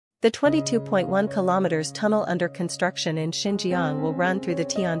The 22.1 kilometers tunnel under construction in Xinjiang will run through the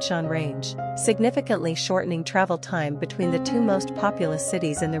Tian Shan Range, significantly shortening travel time between the two most populous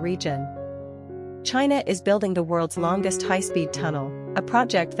cities in the region. China is building the world's longest high-speed tunnel, a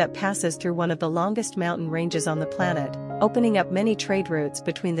project that passes through one of the longest mountain ranges on the planet, opening up many trade routes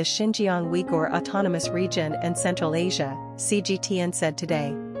between the Xinjiang Uyghur Autonomous Region and Central Asia, CGTN said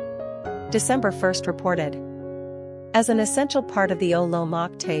today. December 1 reported. As an essential part of the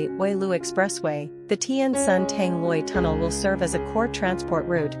Olo-Mok-Tai-Oilu Expressway, the Tian Sun Tang Loi Tunnel will serve as a core transport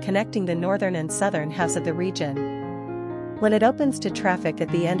route connecting the northern and southern halves of the region. When it opens to traffic at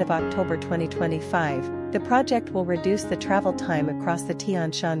the end of October 2025, the project will reduce the travel time across the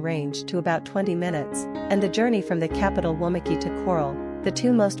Tian Shan Range to about 20 minutes, and the journey from the capital Womaki to Coral, the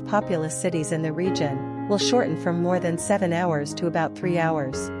two most populous cities in the region, will shorten from more than 7 hours to about 3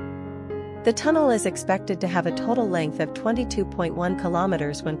 hours. The tunnel is expected to have a total length of 22.1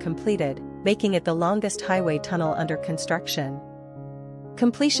 kilometers when completed, making it the longest highway tunnel under construction.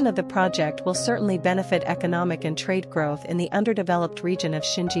 Completion of the project will certainly benefit economic and trade growth in the underdeveloped region of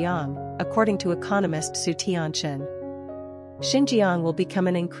Xinjiang, according to economist Su Tianchen. Xinjiang will become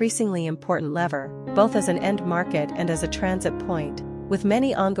an increasingly important lever, both as an end market and as a transit point, with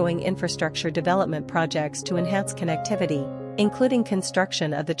many ongoing infrastructure development projects to enhance connectivity, including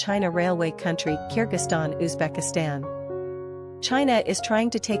construction of the China Railway country Kyrgyzstan-Uzbekistan. China is trying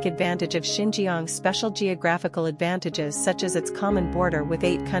to take advantage of Xinjiang's special geographical advantages such as its common border with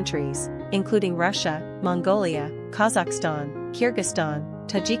 8 countries, including Russia, Mongolia, Kazakhstan, Kyrgyzstan,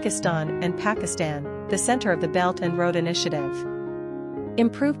 Tajikistan and Pakistan, the center of the Belt and Road Initiative.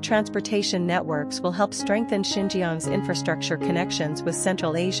 Improved transportation networks will help strengthen Xinjiang's infrastructure connections with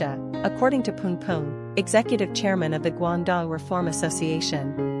Central Asia, according to Peng Peng, executive chairman of the Guangdong Reform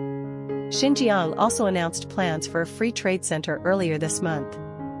Association. Xinjiang also announced plans for a free trade center earlier this month.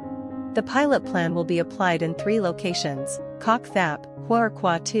 The pilot plan will be applied in 3 locations, Kok Thap,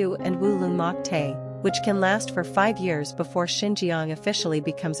 Huarqua 2 and Wulong Mok Tai, which can last for 5 years before Xinjiang officially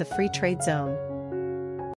becomes a free trade zone.